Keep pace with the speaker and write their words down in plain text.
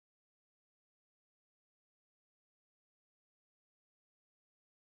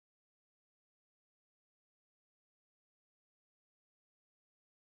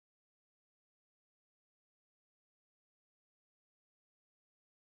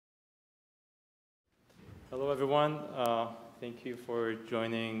Hello, everyone. Thank you for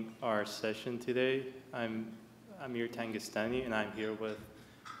joining our session today. I'm Amir Tangestani, and I'm here with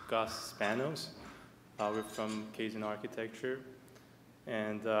Gus Spanos. We're from Kasian Architecture,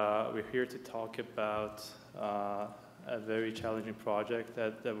 and we're here to talk about a very challenging project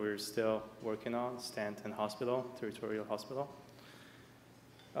that we're still working on, Stanton Territorial Hospital.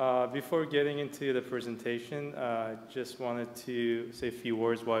 Before getting into the presentation, I just wanted to say a few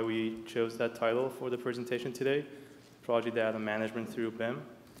words why we chose that title for the presentation today, Project Data Management through BIM.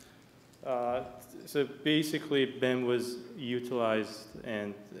 So basically, BIM was utilized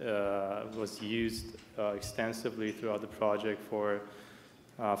and was used extensively throughout the project for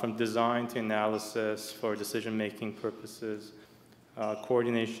from design to analysis for decision-making purposes,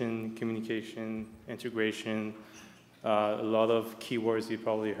 coordination, communication, integration, a lot of keywords you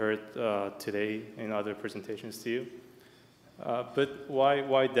probably heard today in other presentations to you. But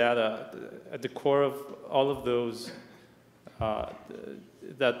why data? At the core of all of those,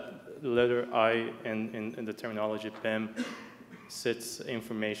 that letter I in the terminology BIM sits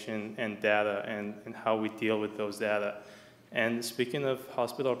information and data and how we deal with those data. And speaking of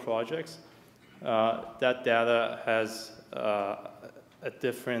hospital projects, that data has a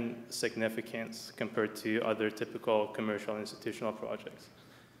different significance compared to other typical commercial institutional projects.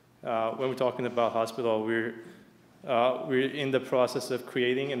 When we're talking about hospital, we're in the process of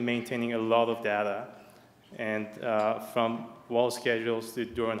creating and maintaining a lot of data, and from wall schedules to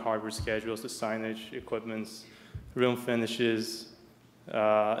door and hardware schedules to signage, equipments, room finishes.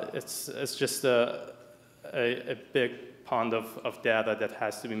 It's just a big pond of data that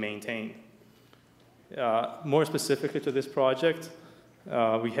has to be maintained. More specifically to this project,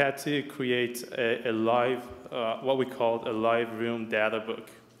 we had to create a live, what we called a live room data book.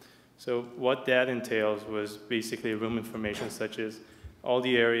 So what that entails was basically room information such as all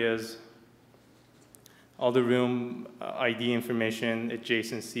the areas, all the room ID information,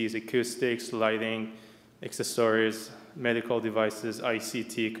 adjacencies, acoustics, lighting, accessories, medical devices,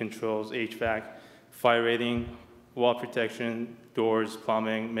 ICT controls, HVAC, fire rating, wall protection, doors,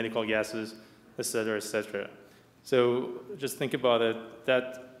 plumbing, medical gases, et cetera, et cetera. So just think about it,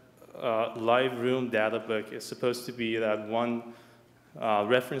 that live room data book is supposed to be that one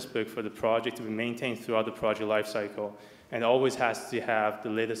reference book for the project to be maintained throughout the project lifecycle, and always has to have the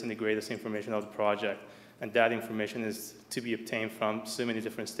latest and the greatest information of the project. And that information is to be obtained from so many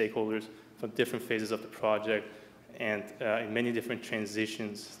different stakeholders, from different phases of the project, and in many different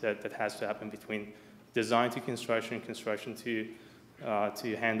transitions that has to happen between design to construction, construction to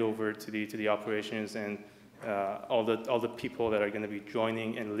handover to the operations, and all the people that are going to be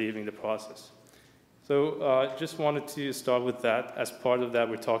joining and leaving the process. So just wanted to start with that. As part of that,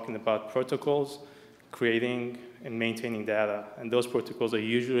 we're talking about protocols, creating and maintaining data. And those protocols are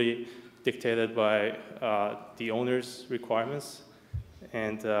usually dictated by the owner's requirements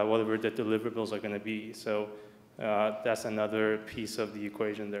and whatever the deliverables are going to be. So that's another piece of the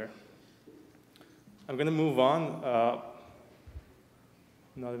equation there. I'm going to move on. I'm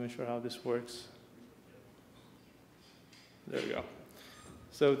not even sure how this works. There we go.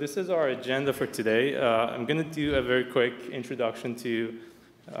 So this is our agenda for today. I'm going to do a very quick introduction to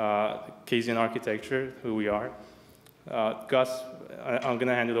Kasian Architecture, who we are. Gus, I'm going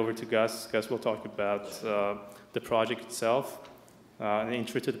to hand it over to Gus. Gus will talk about the project itself, an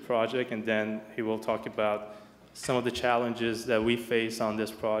intro to the project, and then he will talk about some of the challenges that we face on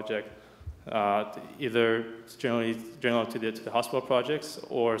this project, either generally to the hospital projects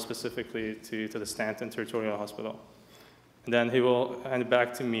or specifically to the Stanton Territorial Hospital. And then he will hand it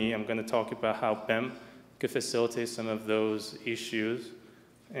back to me. I'm going to talk about how BIM could facilitate some of those issues,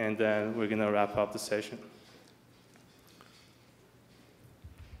 and then we're going to wrap up the session.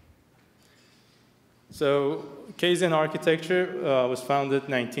 So Kasian Architecture was founded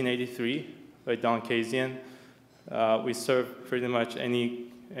in 1983 by Don Kasian. We serve pretty much any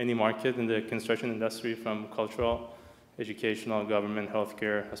market in the construction industry, from cultural, educational, government,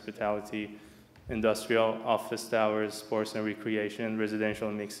 healthcare, hospitality, industrial, office towers, sports and recreation, residential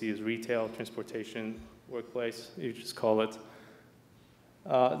and mixed use, retail, transportation, workplace, you just call it.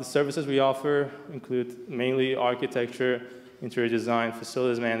 The services we offer include mainly architecture, interior design,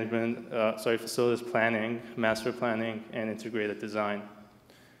 facilities management, facilities planning, master planning, and integrated design.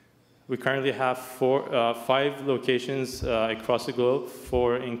 We currently have 5 locations across the globe,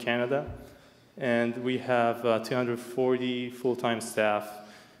 4 in Canada, and we have 240 full-time staff,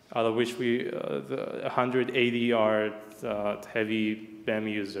 out of which 180 are heavy BIM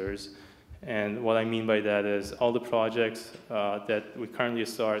users. And what I mean by that is all the projects that we currently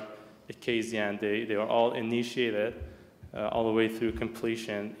start at Kasian, they are all initiated all the way through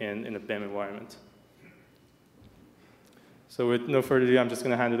completion in a BIM environment. So with no further ado, I'm just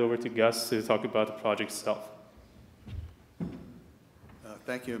going to hand it over to Gus to talk about the project itself.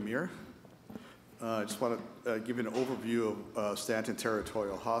 Thank you, Amir. I just want to give you an overview of Stanton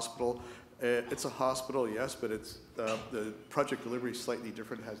Territorial Hospital. It's a hospital, yes, but it's the project delivery is slightly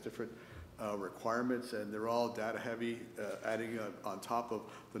different, has different requirements, and they're all data heavy, adding on top of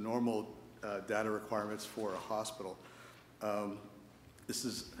the normal data requirements for a hospital. This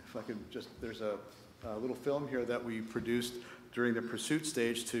is, if I can just, there's a little film here that we produced during the pursuit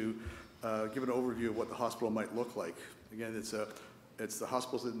stage to give an overview of what the hospital might look like. Again, it's the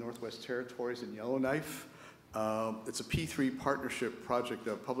hospitals in the Northwest Territories in Yellowknife. It's a P3 partnership project,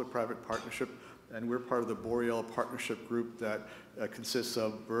 a public-private partnership, and we're part of the Boreal Partnership Group that consists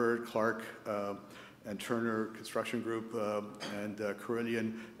of Bird, Clark, and Turner Construction Group, and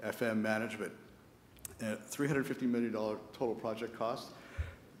Carillion FM Management. $350 million total project cost.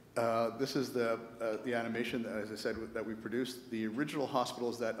 This is the animation, that, as I said, that we produced. The original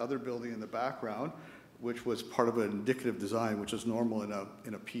hospital is that other building in the background, which was part of an indicative design, which is normal in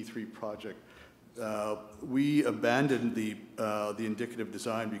a P3 project. We abandoned the indicative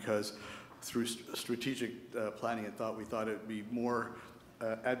design because through strategic planning we thought it'd be more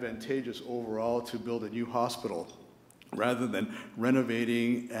advantageous overall to build a new hospital rather than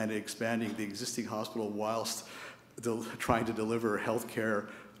renovating and expanding the existing hospital whilst trying to deliver healthcare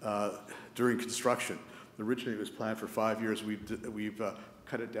during construction. Originally it was planned for 5 years. We've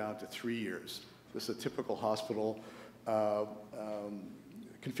cut it down to 3 years. This is a typical hospital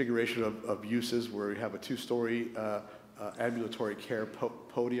configuration of uses where we have a 2-story ambulatory care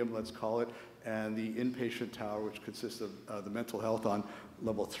podium, let's call it, and the inpatient tower, which consists of the mental health on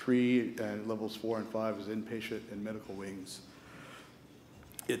level 3, and levels 4 and 5 is inpatient and medical wings.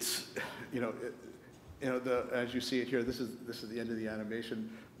 It's, as you see it here, this is the end of the animation,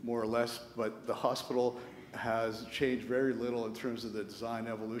 more or less, but the hospital has changed very little in terms of the design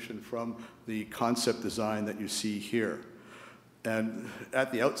evolution from the concept design that you see here. And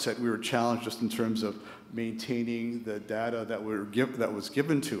at the outset, we were challenged just in terms of maintaining the data that was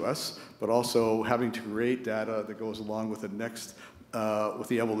given to us, but also having to create data that goes along with the next, with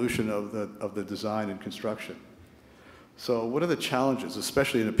the evolution of the design and construction. So what are the challenges,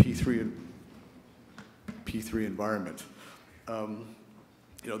 especially in a P3 environment?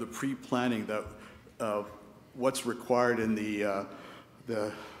 The pre-planning that what's required in the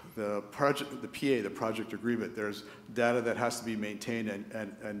project, the PA, the project agreement. There's data that has to be maintained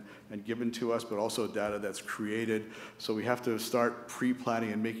and given to us, but also data that's created. So we have to start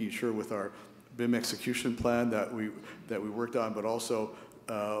pre-planning and making sure with our BIM execution plan that we worked on, but also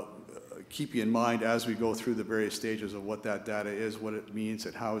keeping in mind as we go through the various stages of what that data is, what it means,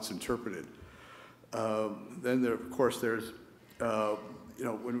 and how it's interpreted. Then there, of course, there's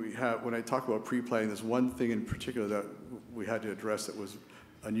when I talk about pre-planning, there's one thing in particular that we had to address that was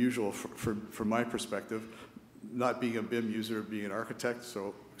unusual from my perspective, not being a BIM user, being an architect,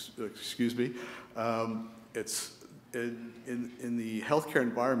 so excuse me. It's in the healthcare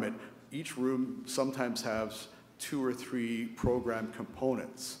environment, each room sometimes has 2 or 3 program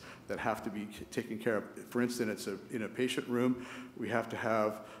components that have to be taken care of. For instance, in a patient room, we have to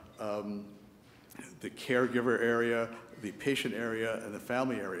have the caregiver area, the patient area, and the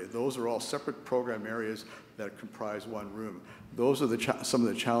family area. Those are all separate program areas that comprise one room. Those are some of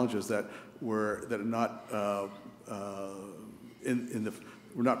the challenges that are not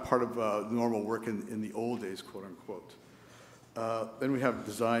were not part of normal work in the old days, quote unquote. Then we have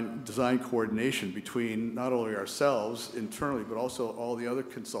design coordination between not only ourselves internally, but also all the other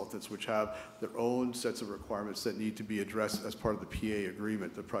consultants which have their own sets of requirements that need to be addressed as part of the PA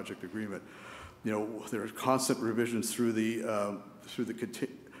agreement, the project agreement. There are constant revisions through the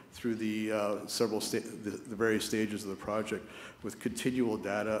various stages of the project with continual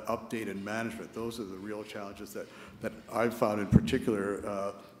data update and management. Those are the real challenges that I've found in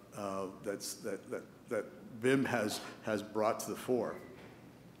particular that BIM has brought to the fore.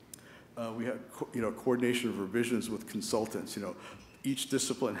 We have coordination of revisions with consultants. Each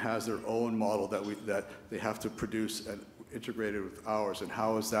discipline has their own model that they have to produce and integrated with ours, and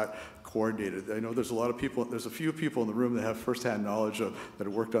how is that coordinated? I know there's a few people in the room that have firsthand knowledge that have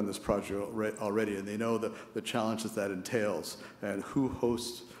worked on this project already, and they know the challenges that entails, and who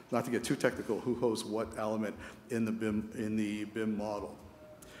hosts, not to get too technical, who hosts what element in the BIM model.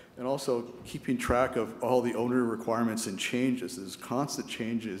 And also keeping track of all the owner requirements and changes. There's constant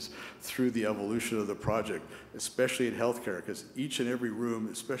changes through the evolution of the project, especially in healthcare, because each and every room,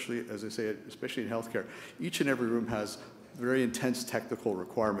 especially, as I say, especially in healthcare, each and every room has very intense technical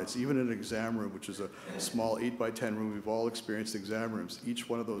requirements. Even in an exam room, which is a small 8x10 room, we've all experienced exam rooms. Each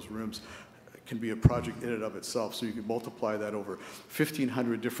one of those rooms can be a project in and of itself. So you can multiply that over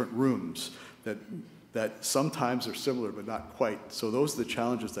 1,500 different rooms that sometimes are similar but not quite. So those are the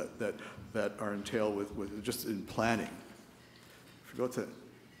challenges that are entailed with just in planning. If we go to,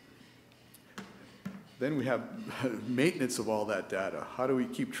 then we have maintenance of all that data. How do we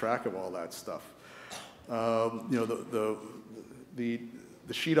keep track of all that stuff? You know, the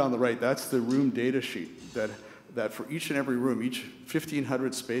sheet on the right, that's the room data sheet that for each and every room, each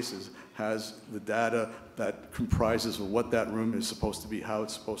 1,500 spaces has the data that comprises of what that room is supposed to be, how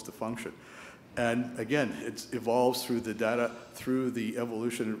it's supposed to function. And again, it evolves through the data, through the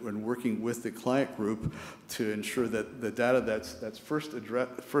evolution and working with the client group to ensure that the data that's first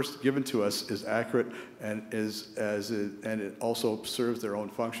given to us is accurate and and it also serves their own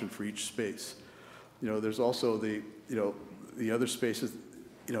function for each space. You know, there's also the other spaces,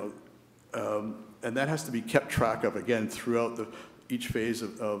 and that has to be kept track of again throughout each phase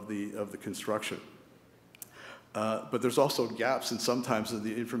of the construction. But there's also gaps in sometimes of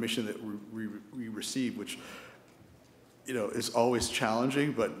the information that we receive, which is always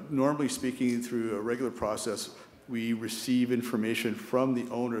challenging. But normally speaking, through a regular process, we receive information from the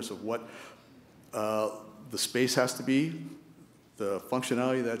owners of what the space has to be, the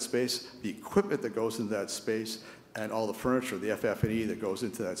functionality of that space, the equipment that goes into that space, and all the furniture, the FF&E that goes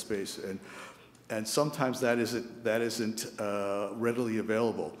into that space. And sometimes that isn't readily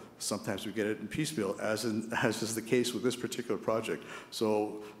available. Sometimes we get it in piecemeal, as is the case with this particular project.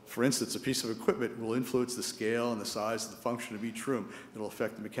 So, for instance, a piece of equipment will influence the scale and the size and the function of each room. It'll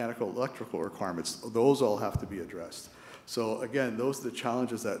affect the mechanical, electrical requirements. Those all have to be addressed. So again, those are the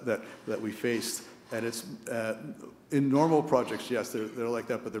challenges that we faced. And it's in normal projects, yes, they're like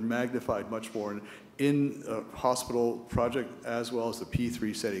that, but they're magnified much more in a hospital project as well as the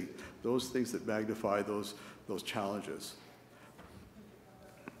P3 setting. Those things that magnify those challenges.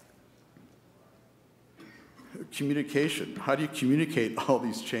 Communication. How do you communicate all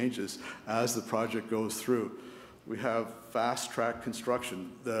these changes as the project goes through? We have fast-track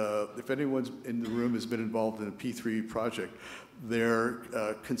construction. If anyone in the room has been involved in a P3 project, they're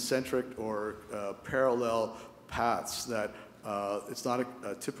concentric or parallel paths that it's not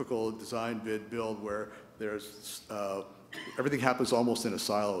a typical design bid build where there's everything happens almost in a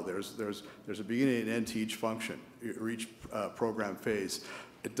silo. There's a beginning and end to each function or each program phase.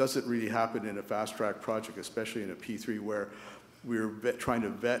 It doesn't really happen in a fast-track project, especially in a P3 where we're trying to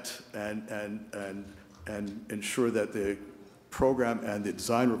vet and ensure that the program and the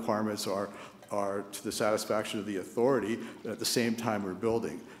design requirements are to the satisfaction of the authority, and at the same time we're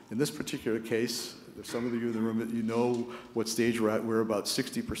building. In this particular case, if some of you in the room, you know what stage we're at. We're about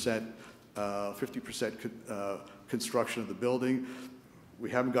 60%, 50% construction of the building. We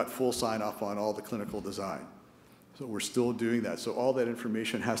haven't got full sign-off on all the clinical design. So we're still doing that. So all that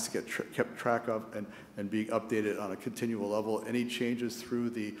information has to get kept track of and be updated on a continual level. Any changes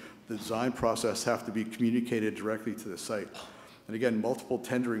through the design process have to be communicated directly to the site. And again, multiple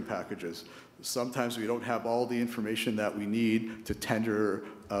tendering packages. Sometimes we don't have all the information that we need to tender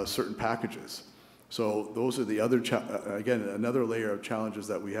certain packages. So those are the other, again, another layer of challenges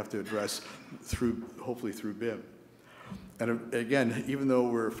that we have to address hopefully through BIM. And again, even though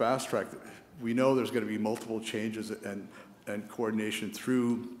we're fast-tracked, we know there's going to be multiple changes and coordination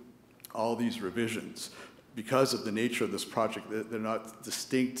through all these revisions. Because of the nature of this project, they're not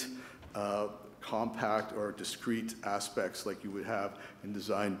distinct, compact, or discrete aspects like you would have in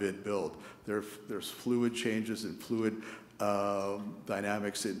design, bid, build. There's fluid changes and fluid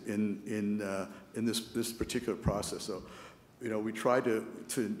dynamics in this particular process. So, we try to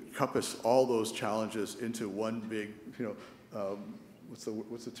encompass all those challenges into one big, what's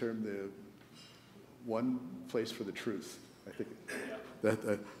the term? The one place for the truth. I think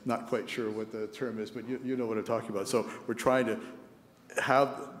not quite sure what the term is, but you know what I'm talking about. So we're trying to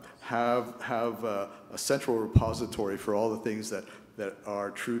have a central repository for all the things that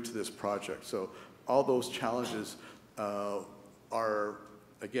are true to this project. So all those challenges are,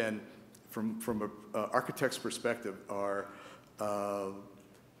 again, from an architect's perspective, are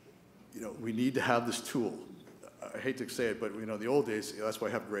we need to have this tool. I hate to say it, but in the old days, that's why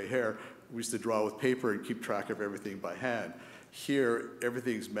I have gray hair. We used to draw with paper and keep track of everything by hand. Here,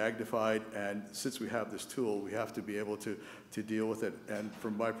 everything's magnified, and since we have this tool, we have to be able to deal with it. And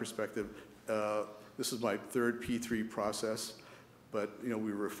from my perspective, this is my third P3 process, but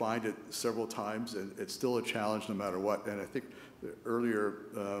we refined it several times, and it's still a challenge no matter what. And I think earlier,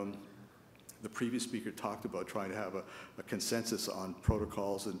 the previous speaker talked about trying to have a consensus on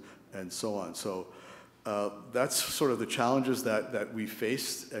protocols and so on. So That's sort of the challenges that we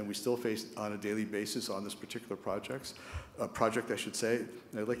faced and we still face on a daily basis on this particular project, I should say.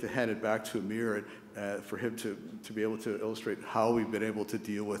 And I'd like to hand it back to Amir for him to be able to illustrate how we've been able to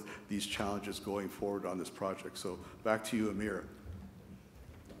deal with these challenges going forward on this project. So back to you, Amir.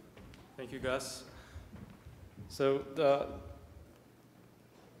 Thank you, Gus. So,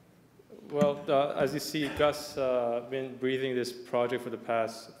 as you see, Gus been breathing this project for the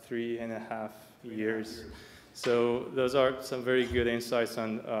past 3.5 years. So those are some very good insights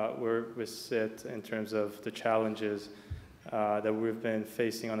on where we sit in terms of the challenges that we've been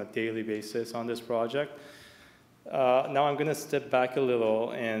facing on a daily basis on this project. Now I'm going to step back a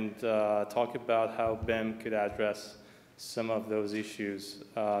little and talk about how BIM could address some of those issues.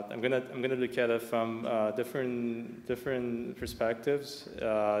 I'm gonna look at it from different perspectives.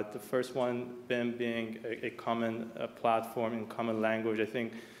 The first one, BIM being a common platform and common language. I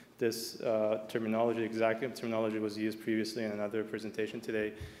think this terminology, exact terminology, was used previously in another presentation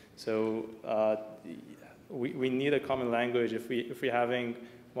today. So we need a common language if we're having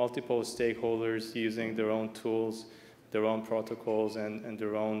multiple stakeholders using their own tools, their own protocols, and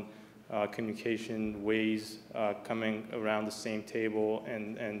their own communication ways coming around the same table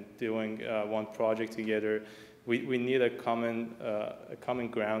and doing one project together. We need a common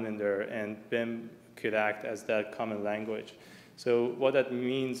ground in there, and BIM could act as that common language. So what that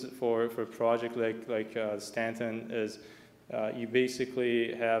means for a project like Stanton is you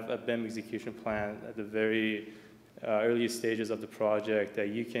basically have a BIM execution plan at the very early stages of the project that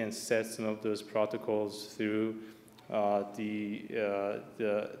you can set some of those protocols through the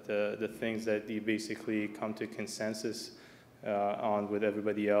things that you basically come to consensus on with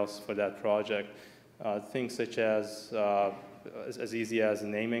everybody else for that project. Things such as easy as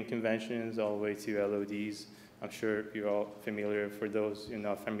naming conventions all the way to LODs. I'm sure you're all familiar. For those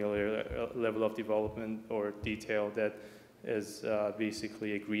not familiar, level of development or detail that is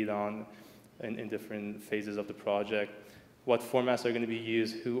basically agreed on in different phases of the project. What formats are going to be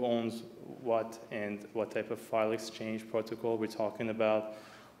used, who owns what, and what type of file exchange protocol we're talking about,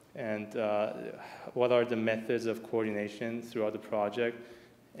 and what are the methods of coordination throughout the project,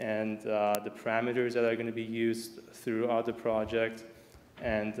 and the parameters that are going to be used throughout the project,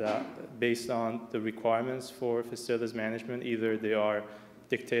 and based on the requirements for facilities management, either they are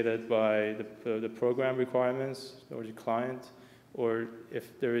dictated by the program requirements or the client, or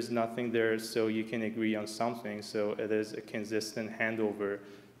if there is nothing there, so you can agree on something, so it is a consistent handover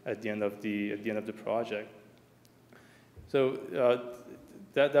at the end of the project. So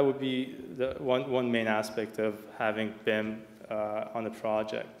that would be the one main aspect of having BIM on the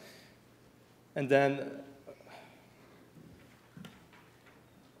project. And then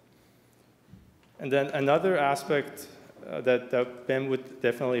another aspect that BIM would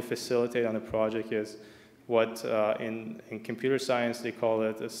definitely facilitate on a project is what in computer science they call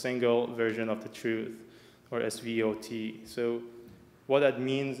it a single version of the truth, or SVOT. So what that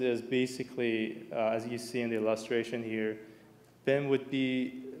means is basically, as you see in the illustration here, BIM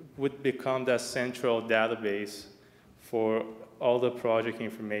would become that central database for all the project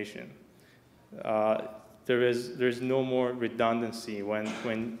information. There's no more redundancy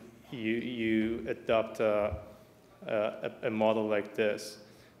when you adopt a model like this.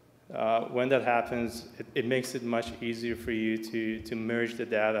 When that happens, it makes it much easier for you to merge the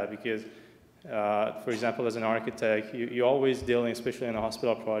data because, for example, as an architect, you're always dealing, especially in a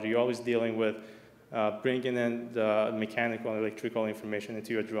hospital project, you're always dealing with bringing in the mechanical and electrical information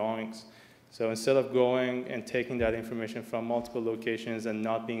into your drawings. So instead of going and taking that information from multiple locations and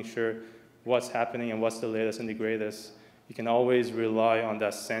not being sure what's happening and what's the latest and the greatest, you can always rely on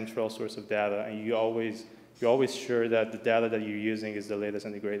that central source of data, and you're always sure that the data that you're using is the latest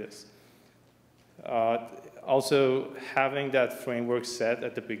and the greatest. Also, having that framework set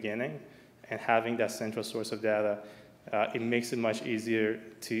at the beginning and having that central source of data, it makes it much easier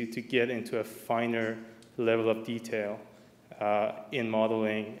to get into a finer level of detail in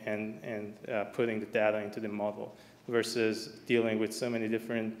modeling and putting the data into the model versus dealing with so many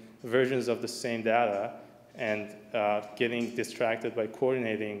different versions of the same data and getting distracted by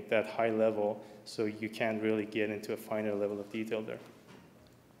coordinating that high level, so you can't really get into a finer level of detail there.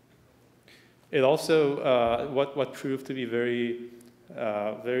 It also, what proved to be very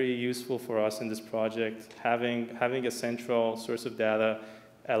useful for us in this project, having a central source of data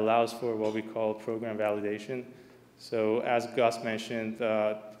allows for what we call program validation. So as Gus mentioned,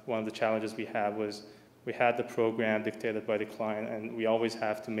 one of the challenges we had was we had the program dictated by the client, and we always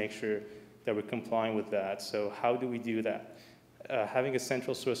have to make sure that we're complying with that. So how do we do that? Having a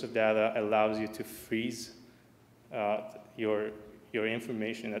central source of data allows you to freeze your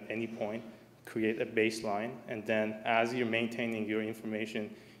information at any point create a baseline, and then as you're maintaining your information,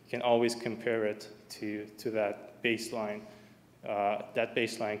 you can always compare it to that baseline. That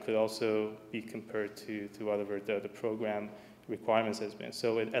baseline could also be compared to whatever the program requirements has been.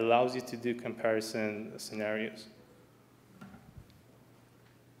 So it allows you to do comparison scenarios.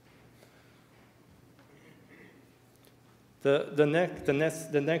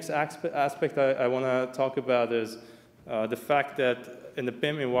 The next aspect I want to talk about is the fact that in the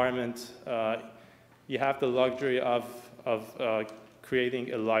BIM environment, you have the luxury of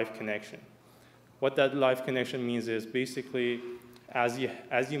creating a live connection. What that live connection means is basically as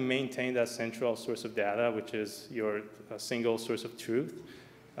you maintain that central source of data, which is your single source of truth,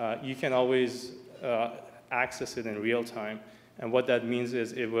 you can always access it in real time. And what that means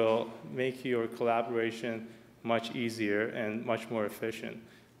is it will make your collaboration much easier and much more efficient,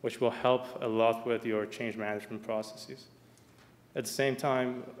 which will help a lot with your change management processes. At the same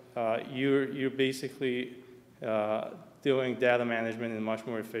time, you're basically doing data management in a much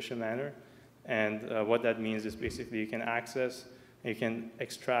more efficient manner. And what that means is basically you can access and you can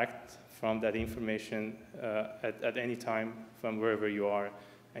extract from that information at any time from wherever you are.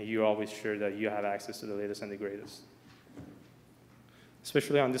 And you're always sure that you have access to the latest and the greatest.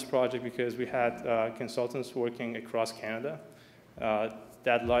 Especially on this project because we had consultants working across Canada.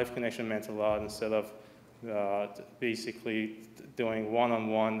 That live connection meant a lot instead of basically doing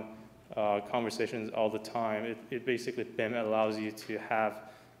one-on-one conversations all the time. It basically, BIM allows you to have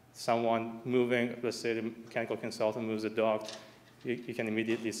someone moving, let's say the mechanical consultant moves a dog, you can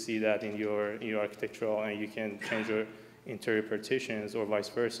immediately see that in your architectural, and you can change your interior partitions or vice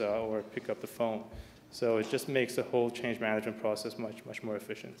versa, or pick up the phone. So it just makes the whole change management process much more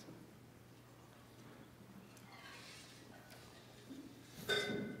efficient.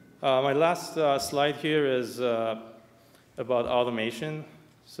 My last slide here is about automation.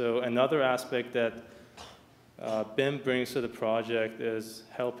 So another aspect that BIM brings to the project is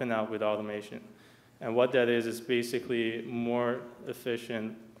helping out with automation. And what that is basically more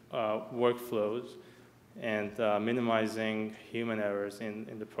efficient workflows and minimizing human errors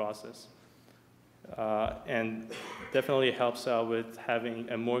in the process. And definitely helps out with having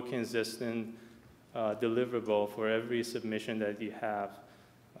a more consistent deliverable for every submission that you have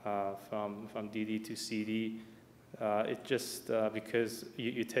from DD to CD. It just because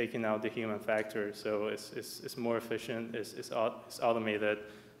you're taking out the human factor, so it's more efficient, it's automated,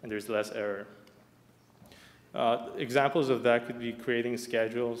 and there's less error. Examples of that could be creating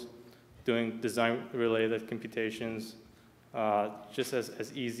schedules, doing design-related computations, just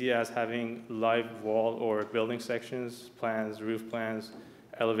as easy as having live wall or building sections, plans, roof plans,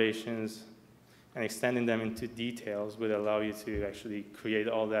 elevations, and extending them into details would allow you to actually create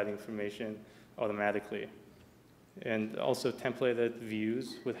all that information automatically. And also templated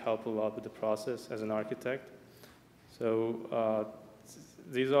views would help a lot with the process as an architect. So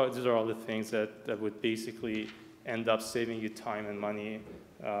these are all the things that would basically end up saving you time and money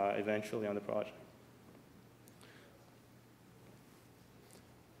eventually on the project.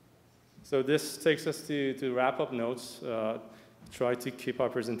 So this takes us to wrap-up notes. Try to keep our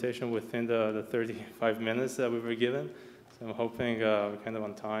presentation within the 35 minutes that we were given. So I'm hoping we're kind of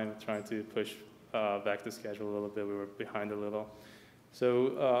on time, trying to push back the schedule a little bit. We were behind a little.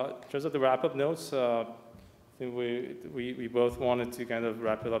 So in terms of the wrap-up notes, I think we both wanted to kind of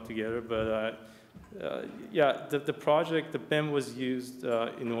wrap it up together. But yeah, the project, the BIM was used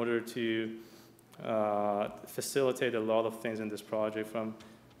in order to facilitate a lot of things in this project, from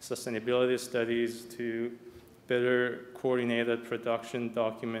sustainability studies to better coordinated production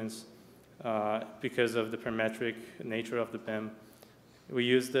documents because of the parametric nature of the BIM. We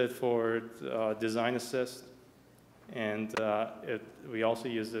used it for design assist, and we also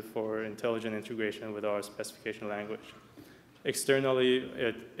used it for intelligent integration with our specification language. Externally,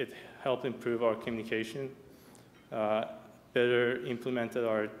 it helped improve our communication, better implemented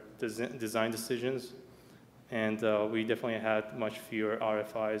our design decisions, and we definitely had much fewer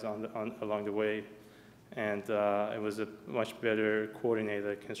RFIs along the way. And it was a much better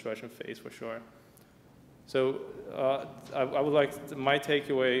coordinated construction phase for sure. So I would like, my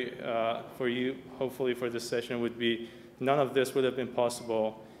takeaway for you, hopefully for this session, would be none of this would have been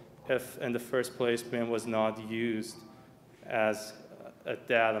possible if in the first place BIM was not used as a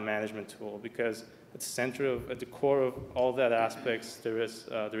data management tool, because at the core of all that aspects, there is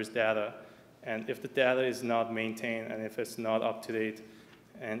data. And if the data is not maintained, and if it's not up to date,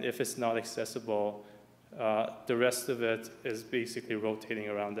 and if it's not accessible, the rest of it is basically rotating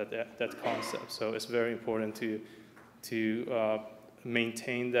around that concept. So it's very important to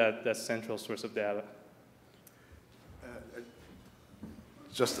maintain that central source of data.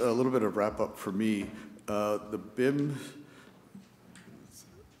 Just a little bit of wrap-up for me. The BIM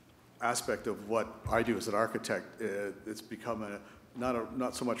aspect of what I do as an architect, it's become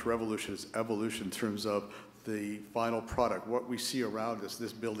not so much revolution as evolution in terms of the final product. What we see around us,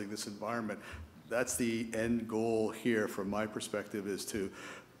 this building, this environment, that's the end goal here from my perspective, is to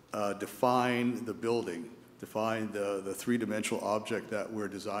define the building, define the three-dimensional object that we're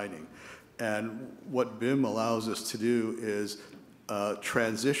designing. And what BIM allows us to do is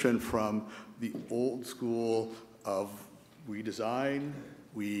transition from the old school of we design,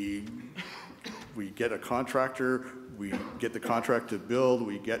 we get a contractor, we get the contract to build,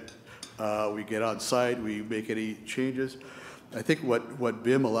 we get on site, we make any changes. I think what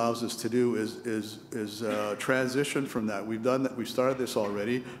BIM allows us to do is transition from that. We've done that. We've started this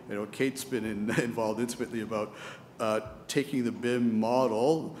already. You know, Kate's been involved intimately about taking the BIM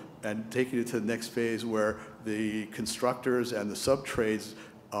model and taking it to the next phase where the constructors and the sub-trades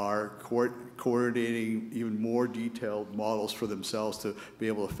are coordinating even more detailed models for themselves to be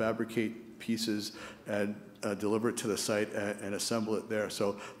able to fabricate pieces and deliver it to the site and assemble it there.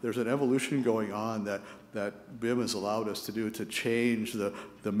 So there's an evolution going on that BIM has allowed us to do to change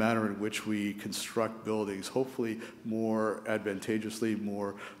the manner in which we construct buildings, hopefully more advantageously,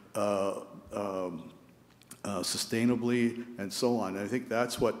 more sustainably, and so on. And I think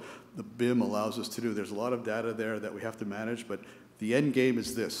that's what the BIM allows us to do. There's a lot of data there that we have to manage, but the end game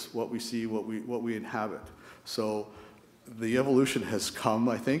is this: what we see, what we inhabit. So the evolution has come,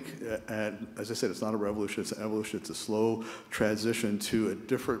 I think, and as I said, it's not a revolution, it's an evolution. It's a slow transition to a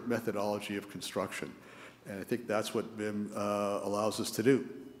different methodology of construction. And I think that's what BIM allows us to do.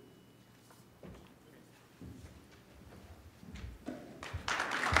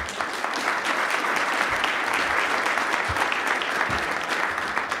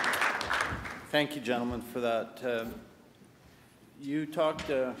 Thank you, gentlemen, for that. You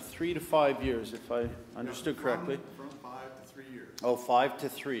talked 3 to 5 years, if I understood correctly. From 5 to 3 years. Oh, 5 to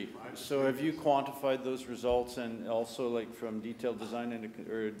 3. So have you quantified those results, and also like from detailed design into,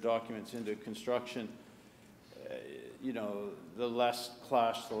 or documents into construction, you know, the less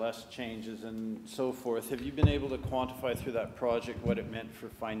clash, the less changes and so forth. Have you been able to quantify through that project what it meant for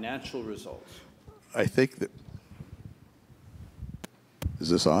financial results? I think that, is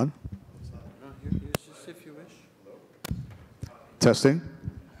this on? Use this if you wish. Testing?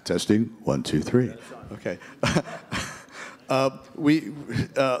 Testing, 1, 2, 3. Okay.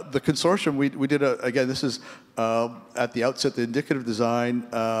 The consortium, we did again, this is at the outset, the indicative design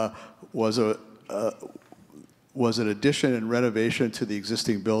was an addition and renovation to the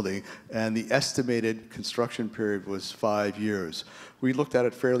existing building, and the estimated construction period was 5 years. We looked at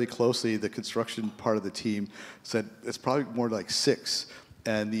it fairly closely. The construction part of the team said it's probably more like 6.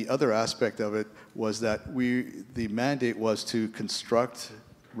 And the other aspect of it was that the mandate was to construct,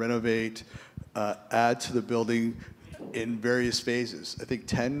 renovate, add to the building in various phases. I think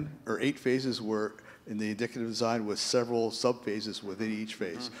 10 or 8 phases were in the indicative design, with several sub-phases within each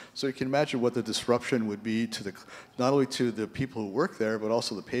phase. So you can imagine what the disruption would be to not only to the people who work there, but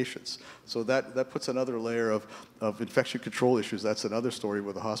also the patients. So that puts another layer of infection control issues. That's another story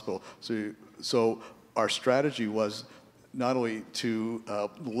with the hospital. So our strategy was not only to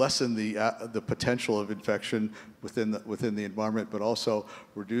lessen the potential of infection within the environment, but also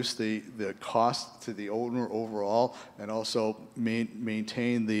reduce the cost to the owner overall, and also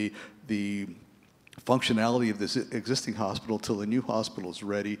maintain the functionality of this existing hospital till the new hospital is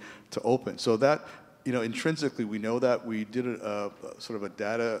ready to open. So that, you know, intrinsically we know that. We did a sort of a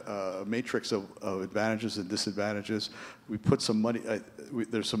data matrix of advantages and disadvantages. We put some money,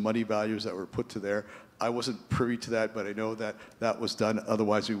 there's some money values that were put to there. I wasn't privy to that, but I know that that was done.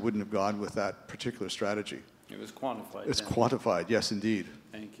 Otherwise we wouldn't have gone with that particular strategy. It was quantified. It's quantified, yes, indeed.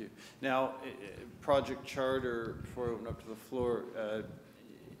 Thank you. Now, project charter, before I open up to the floor,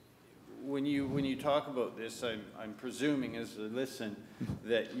 when you talk about this, I'm presuming as I listen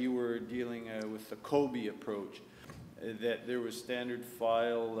that you were dealing with the Kobe approach, that there was standard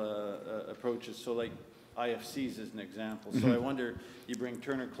file approaches. So like IFCs as an example. So I wonder, you bring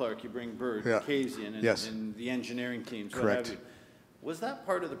Turner Clark, you bring Bird, Kasian, and the engineering teams. Correct. What have you. Was that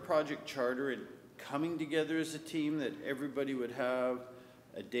part of the project charter, and coming together as a team, that everybody would have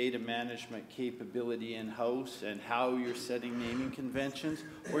a data management capability in-house, and how you're setting naming conventions?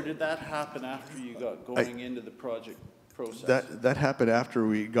 Or did that happen after you got going into the project process? That happened after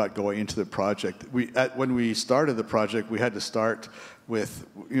we got going into the project. When we started the project, we had to start with,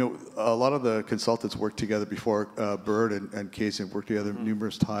 a lot of the consultants worked together before. Bird and Kasian worked together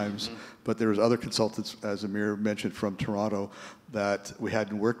numerous times, but there was other consultants, as Amir mentioned, from Toronto that we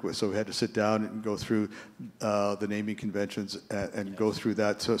hadn't worked with. So we had to sit down and go through the naming conventions and go through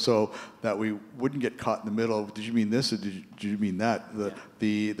that so that we wouldn't get caught in the middle of, did you mean this or did you mean that?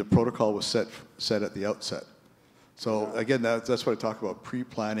 The protocol was set at the outset. So again, that's what I talk about,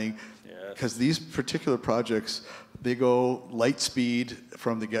 pre-planning, because these particular projects, they go light speed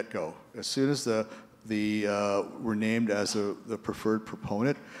from the get-go. As soon as we're named as the preferred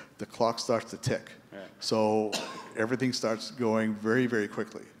proponent, the clock starts to tick. Right. So everything starts going very, very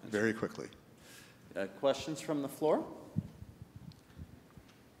quickly, very quickly. Questions from the floor?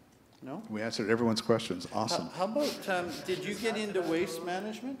 No? We answered everyone's questions. Awesome. How about, did you get into waste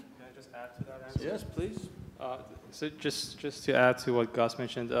management? Can I just add to that answer? Yes, please. So just to add to what Gus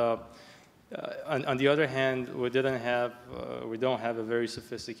mentioned, on the other hand, we don't have a very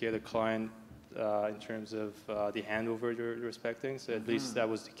sophisticated client in terms of the handover you're expecting. So at least that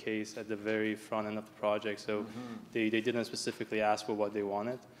was the case at the very front end of the project. So they didn't specifically ask for what they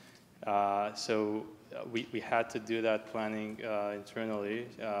wanted. So we had to do that planning internally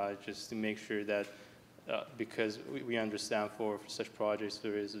just to make sure that because we understand for such projects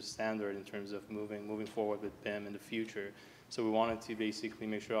there is a standard in terms of moving forward with BIM in the future. So we wanted to basically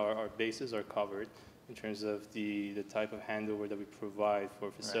make sure our bases are covered in terms of the type of handover that we provide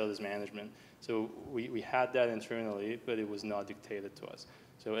for facilities management. So we had that internally, but it was not dictated to us.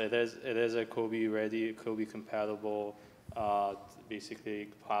 So it is a COBie ready, COBie compatible basically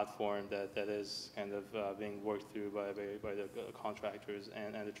platform that is kind of being worked through by the contractors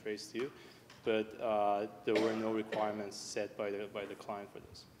and the trades too. But there were no requirements set by the client for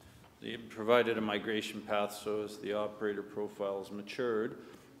this. You provided a migration path, so as the operator profiles matured,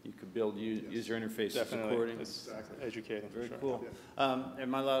 you could build user interfaces accordingly. It's educating. Very for sure. cool. And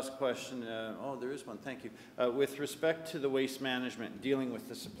my last question, there is one, thank you. With respect to the waste management, dealing with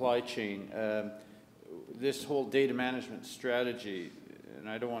the supply chain, this whole data management strategy, and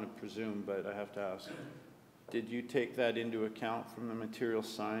I don't want to presume, but I have to ask, did you take that into account from the material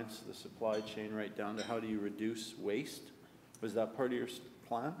science, the supply chain, right down to how do you reduce waste? Was that part of your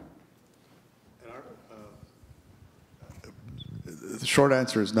plan? The short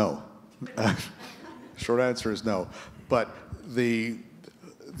answer is no. Short answer is no. But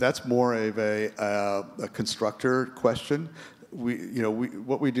that's more of a constructor question.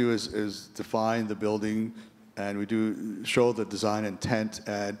 What we do is define the building, and we do show the design intent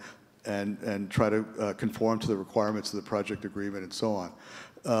and try to conform to the requirements of the project agreement and so on.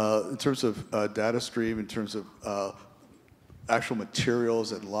 In terms of data stream, in terms of actual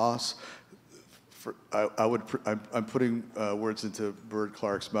materials and loss, I'm putting words into Bird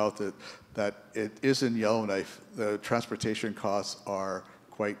Clark's mouth that it is in Yellowknife. The transportation costs are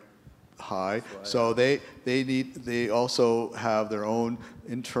quite high, so they also have their own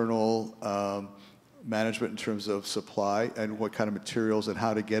internal management in terms of supply and what kind of materials and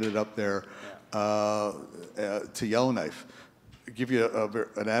how to get it up there to Yellowknife. I'll give you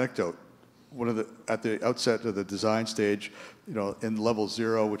an anecdote. At the outset of the design stage, in level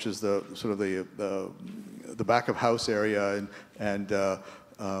 0, which is the sort of the back of house area and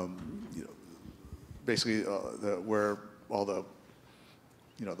basically where all the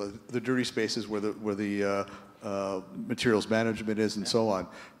dirty spaces where the materials management is and so on.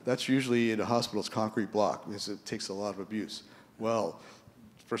 That's usually in a hospital's concrete block because it takes a lot of abuse. Well,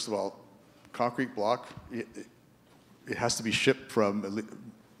 first of all, concrete block, it has to be shipped from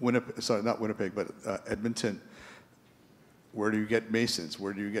Winnipeg, sorry, not Winnipeg, but Edmonton. Where do you get masons?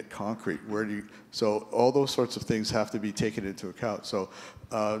 Where do you get concrete? So all those sorts of things have to be taken into account. So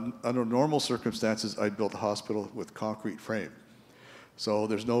under normal circumstances, I'd build a hospital with concrete frame. So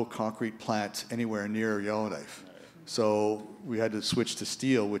there's no concrete plant anywhere near Yellowknife. So we had to switch to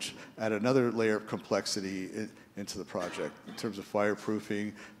steel, which added another layer of complexity into the project in terms of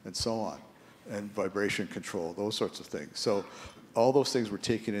fireproofing and so on, and vibration control, those sorts of things. So all those things were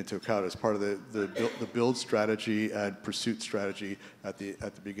taken into account as part of the build strategy and pursuit strategy at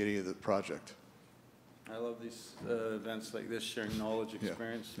the beginning of the project. I love these events like this, sharing knowledge,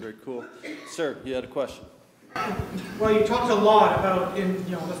 experience. Yeah. Very cool. Sir, you had a question. Well, you talked a lot about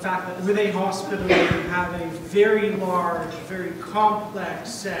the fact that with a hospital you have a very large, very complex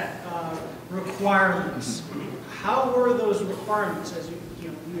set of requirements. How were those requirements? As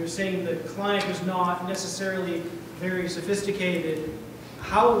you were saying, the client was not necessarily very sophisticated.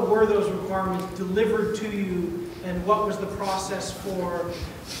 How were those requirements delivered to you, and what was the process for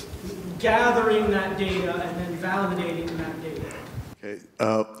gathering that data and then validating that data?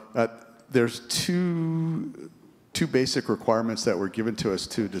 Okay. There's two basic requirements that were given to us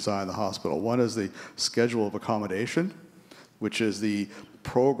to design the hospital. One is the schedule of accommodation, which is the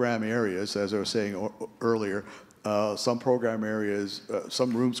program areas, as I was saying earlier. Some program areas,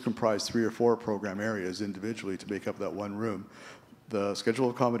 some rooms comprise 3 or 4 program areas individually to make up that one room. The schedule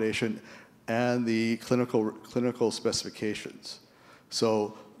of accommodation and the clinical specifications.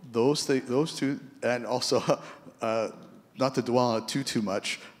 So those two, and also, not to dwell on it too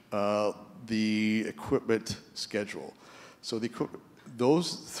much, the equipment schedule. So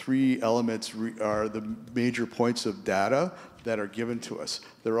those 3 elements are the major points of data that are given to us.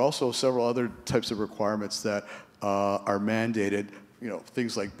 There are also several other types of requirements that are mandated,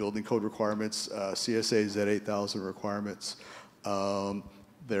 things like building code requirements, CSA Z8000 requirements.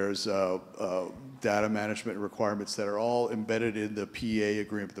 There's data management requirements that are all embedded in the PA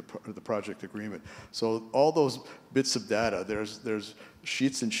agreement, the project agreement. So all those bits of data, there's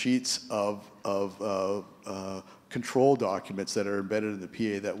sheets and sheets of control documents that are embedded in the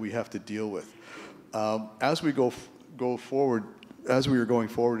PA that we have to deal with. As we go forward, as we are going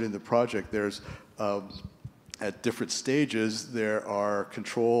forward in the project, there's at different stages there are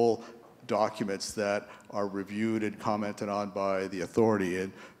control documents that are reviewed and commented on by the authority.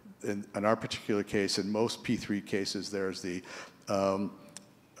 And in our particular case, in most P3 cases, there's the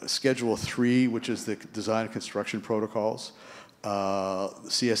Schedule 3, which is the design and construction protocols.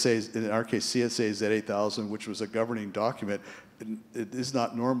 CSAs, in our case, CSA Z8000, which was a governing document. It is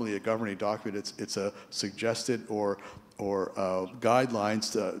not normally a governing document. It's a suggested or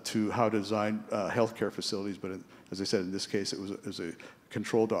guidelines to how to design healthcare facilities. But as I said, in this case, it was a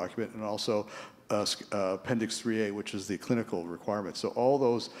control document, and also Appendix 3A, which is the clinical requirements. So all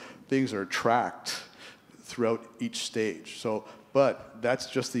those things are tracked throughout each stage. So, but that's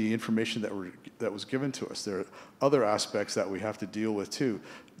just the information that was given to us. There are other aspects that we have to deal with too.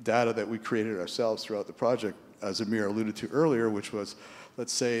 Data that we created ourselves throughout the project, as Amir alluded to earlier, which was,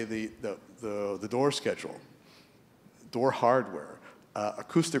 let's say, the door schedule, door hardware,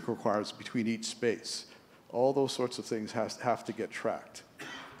 acoustic requirements between each space. All those sorts of things have to get tracked.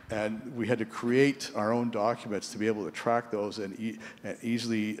 And we had to create our own documents to be able to track those and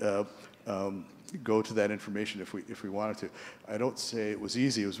easily go to that information if we wanted to. I don't say it was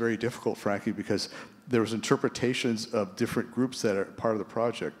easy. It was very difficult, frankly, because there was interpretations of different groups that are part of the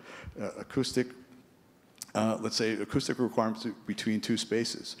project. Acoustic, let's say, acoustic requirements between 2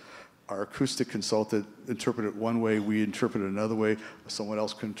 spaces. Our acoustic consultant interpreted it one way, we interpreted it another way, someone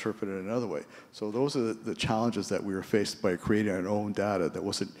else could interpret it another way. So those are the challenges that we were faced by creating our own data that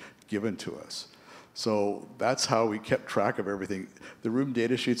wasn't given to us. So that's how we kept track of everything. The room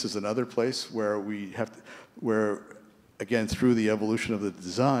data sheets is another place where where, again, through the evolution of the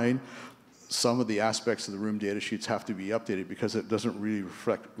design, some of the aspects of the room data sheets have to be updated because it doesn't really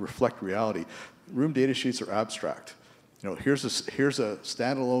reflect reality. Room data sheets are abstract. Here's a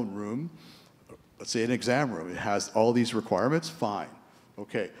standalone room, let's say an exam room. It has all these requirements, fine,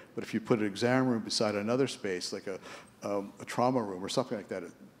 okay. But if you put an exam room beside another space, like a trauma room or something like that,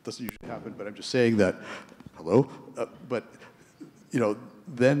 it doesn't usually happen, but I'm just saying that, hello? But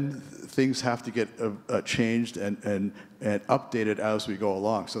then things have to get changed and updated as we go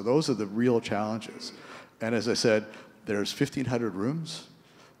along. So those are the real challenges. And as I said, there's 1,500 rooms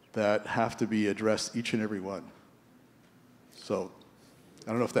that have to be addressed, each and every one. So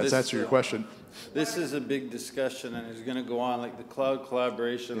I don't know if that's answered your question. This is a big discussion, and it's going to go on, like the cloud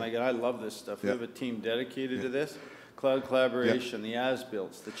collaboration. Yeah. Like, I love this stuff. We have a team dedicated to this. Cloud collaboration, the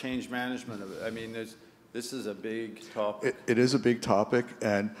as-built, the change management of it. I mean, this is a big topic. It is a big topic,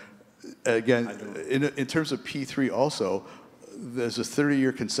 and again, in terms of P3 also, there's a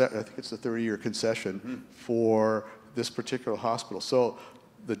 30-year concession. I think it's a 30-year concession for this particular hospital. So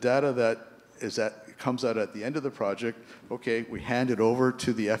the data that comes out at the end of the project, okay, we hand it over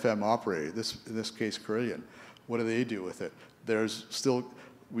to the FM operator, in this case, Kasian. What do they do with it? There's still,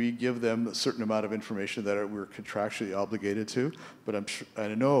 we give them a certain amount of information that we're contractually obligated to, but I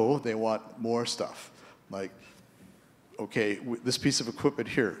know they want more stuff. Like, okay, this piece of equipment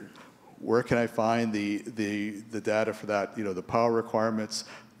here, where can I find the data for that? The power requirements,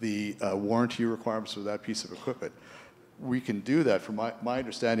 the warranty requirements for that piece of equipment. We can do that. From my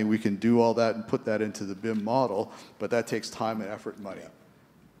understanding, we can do all that and put that into the BIM model, but that takes time and effort and money.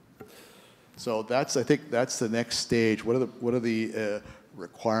 So I think that's the next stage. What are the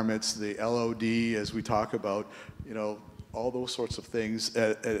requirements, the LOD, as we talk about, all those sorts of things.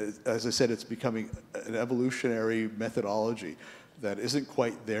 As I said, it's becoming an evolutionary methodology that isn't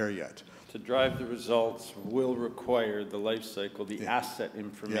quite there yet. to drive the results will require the life cycle, the asset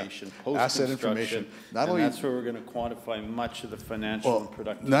information, post-construction. Asset information. Not and only, that's where we're going to quantify much of the financial and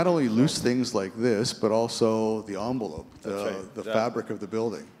productive. not only loose things like this, but also the envelope, That's right, the exactly. fabric of the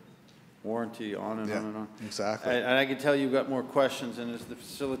building. Warranty, on and on and on. Exactly. And I can tell you've got more questions, and as the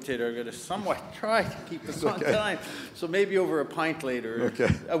facilitator, I'm going to somewhat try to keep us on time. So maybe over a pint later,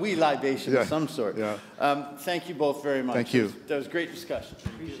 a wee libation of some sort. Yeah. Thank you both very much. Thank you. That was great discussion.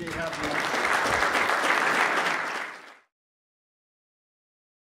 Appreciate having you.